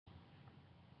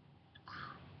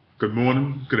Good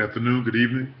morning, good afternoon, good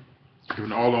evening.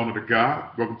 Giving all honor to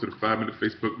God. Welcome to the 5-Minute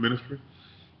Facebook Ministry.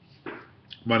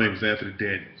 My name is Anthony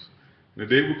Daniels. And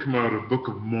today we'll come out of the book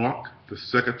of Mark, the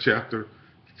 2nd chapter,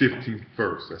 15th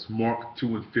verse. That's Mark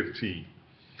 2 and 15.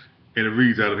 And it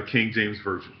reads out of the King James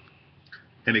Version.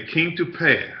 And it came to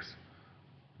pass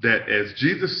that as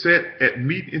Jesus sat at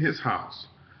meat in his house,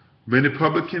 many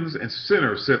publicans and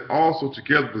sinners sat also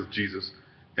together with Jesus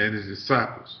and his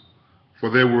disciples. For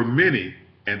there were many,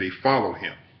 and they followed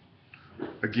him.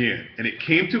 Again, and it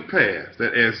came to pass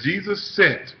that as Jesus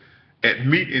sat at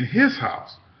meat in his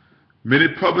house, many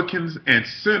publicans and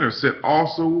sinners sat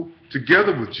also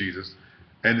together with Jesus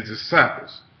and his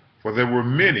disciples. For there were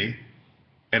many,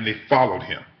 and they followed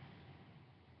him.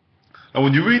 Now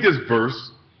when you read this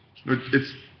verse,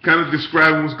 it's kind of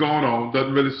describing what's going on.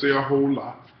 Doesn't really say a whole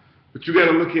lot. But you got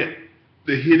to look at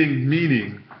the hidden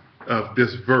meaning of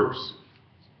this verse.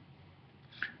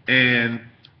 And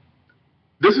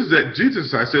this is that Jesus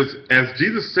says, as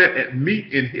Jesus sat at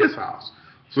meat in his house.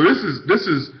 So this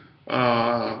is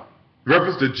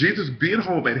reference to Jesus being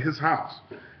home at his house.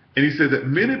 And he said that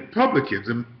many publicans,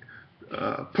 and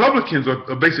publicans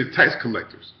are basically tax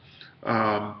collectors.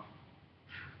 And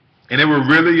they were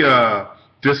really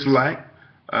disliked.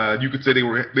 You could say they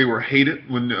were hated.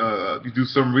 When you do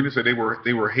some reading, say they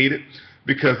were hated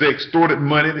because they extorted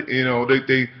money. You know,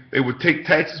 they would take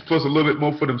taxes plus a little bit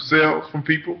more for themselves from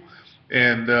people.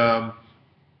 And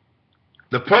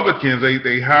the publicans,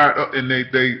 they hired, and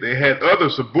they had other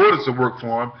subordinates to work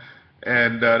for them,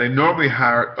 and they normally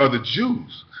hired other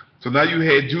Jews. So now you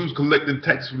had Jews collecting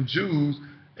taxes from Jews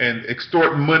and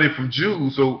extorting money from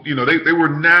Jews. So you know they were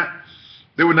not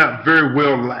very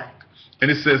well liked. And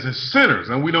it says in sinners,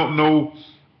 and we don't know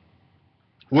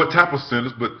what type of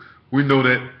sinners, but we know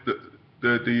that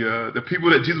the people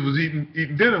that Jesus was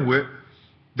eating dinner with,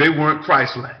 they weren't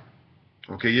Christ-like.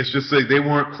 Okay, let's just say they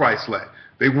weren't Christ-like.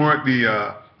 They weren't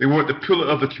the pillar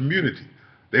of the community.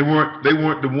 They weren't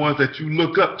the ones that you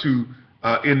look up to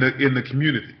in the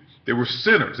community. They were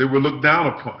sinners. They were looked down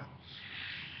upon.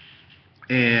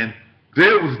 And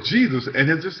there was Jesus and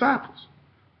his disciples.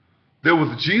 There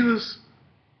was Jesus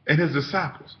and his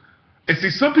disciples. And see,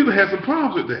 some people had some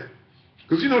problems with that.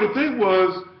 Because, you know, the thing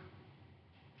was,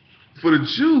 for the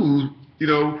Jews, you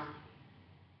know,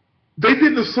 they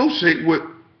didn't associate with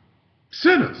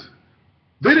sinners.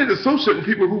 They didn't associate with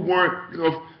people who weren't, you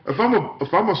know, if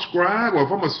I'm a scribe or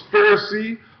if I'm a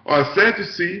Pharisee or a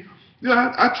Sadducee, you know,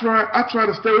 I try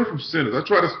to stay away from sinners. I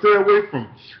try to stay away from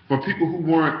people who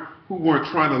weren't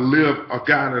trying to live a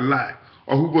godly life,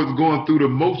 or who wasn't going through the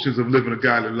motions of living a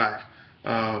godly life.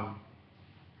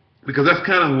 Because that's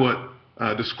kind of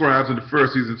what the scribes and the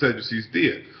Pharisees and Sadducees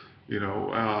did. You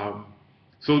know,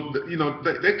 so you know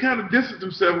they kind of distanced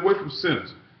themselves away from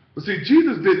sinners. But see,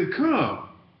 Jesus didn't come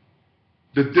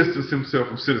to distance himself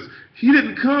from sinners. He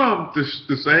didn't come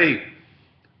to say, hey,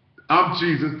 I'm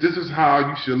Jesus, this is how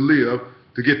you should live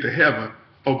to get to heaven.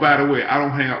 Oh, by the way, I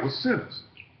don't hang out with sinners.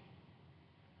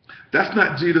 That's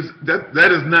not Jesus.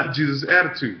 That is not Jesus'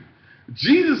 attitude.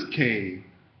 Jesus came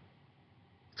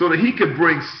so that he could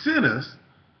bring sinners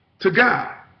to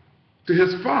God, to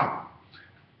his Father.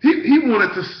 He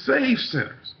wanted to save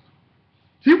sinners.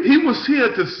 He was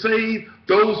here to save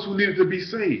those who needed to be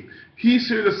saved. He's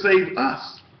here to save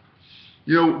us.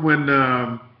 You know, when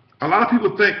a lot of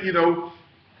people think, you know,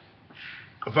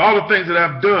 of all the things that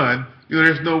I've done, you know,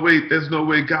 there's no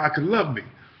way God can love me.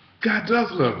 God does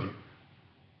love you.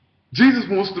 Jesus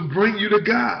wants to bring you to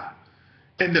God.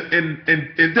 And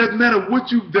it doesn't matter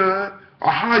what you've done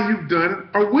or how you've done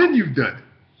it or when you've done it.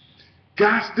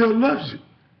 God still loves you.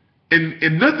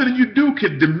 And nothing you do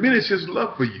can diminish his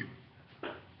love for you.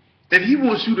 And he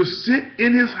wants you to sit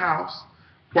in his house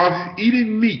while he's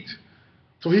eating meat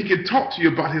so he can talk to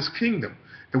you about his kingdom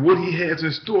and what he has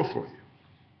in store for you.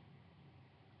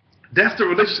 That's the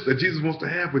relationship that Jesus wants to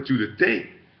have with you today.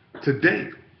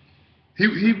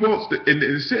 He wants to, and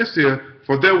it says here,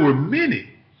 for there were many,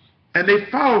 and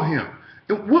they followed him.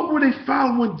 And what were they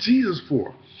following Jesus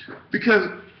for? Because,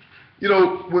 you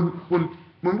know, when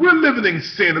we're living in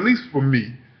sin, at least for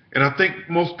me, and I think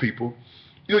most people,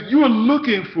 you are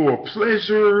looking for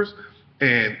pleasures,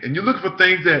 and you're looking for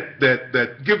things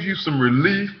that give you some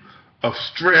relief of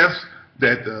stress,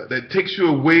 that takes you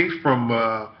away from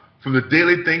the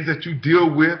daily things that you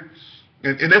deal with.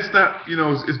 And that's not, you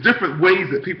know, it's different ways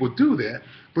that people do that,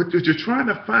 but you're trying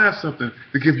to find something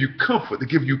to give you comfort, to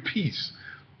give you peace.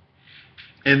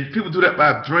 And people do that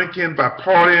by drinking, by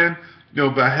partying, you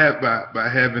know, by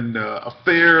having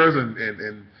affairs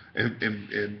and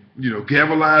you know,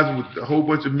 gavelize with a whole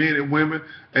bunch of men and women,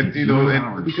 and you know,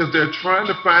 and because they're trying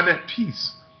to find that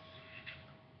peace.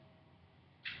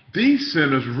 these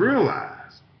sinners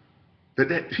realized that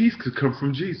that peace could come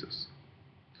from Jesus.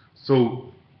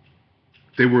 So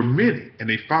they were many, and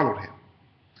they followed him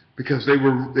because they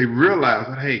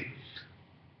realized that, hey,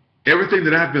 everything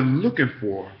that I've been looking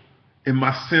for in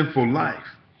my sinful life,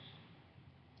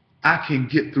 I can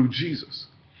get through Jesus.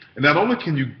 And not only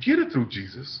can you get it through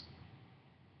Jesus,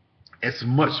 it's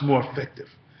much more effective,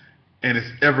 and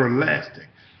it's everlasting.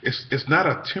 It's not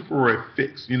a temporary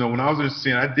fix. You know, when I was in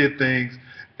sin, I did things,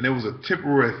 and it was a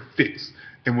temporary fix.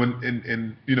 And when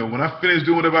when I finished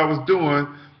doing whatever I was doing,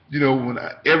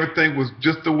 everything was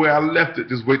just the way I left it,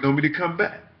 just waiting on me to come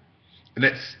back. And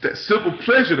that simple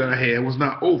pleasure that I had was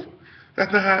not over.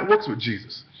 That's not how it works with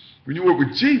Jesus. When you work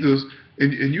with Jesus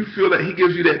and you feel that he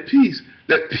gives you that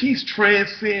peace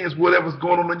transcends whatever's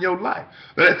going on in your life.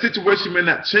 Now, that situation may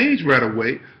not change right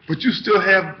away, but you still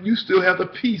have the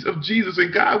peace of Jesus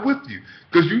and God with you,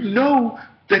 because you know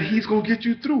that he's going to get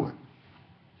you through it.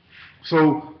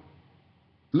 So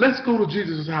let's go to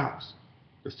Jesus' house.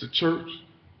 That's the church.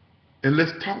 And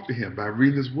let's talk to him by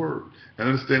reading his word and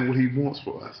understand what he wants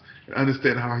for us, and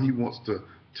understand how he wants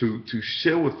to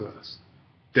share with us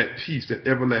that peace, that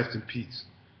everlasting peace,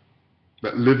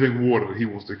 that living water that he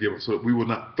wants to give us, so that we will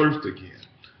not thirst again,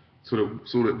 so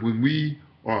that when we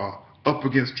are up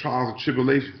against trials and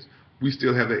tribulations, we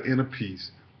still have that inner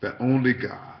peace that only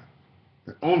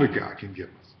God can give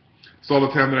us. That's all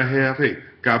the time that I have. Hey,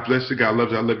 God bless you. God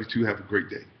loves you. I love you too. Have a great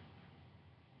day.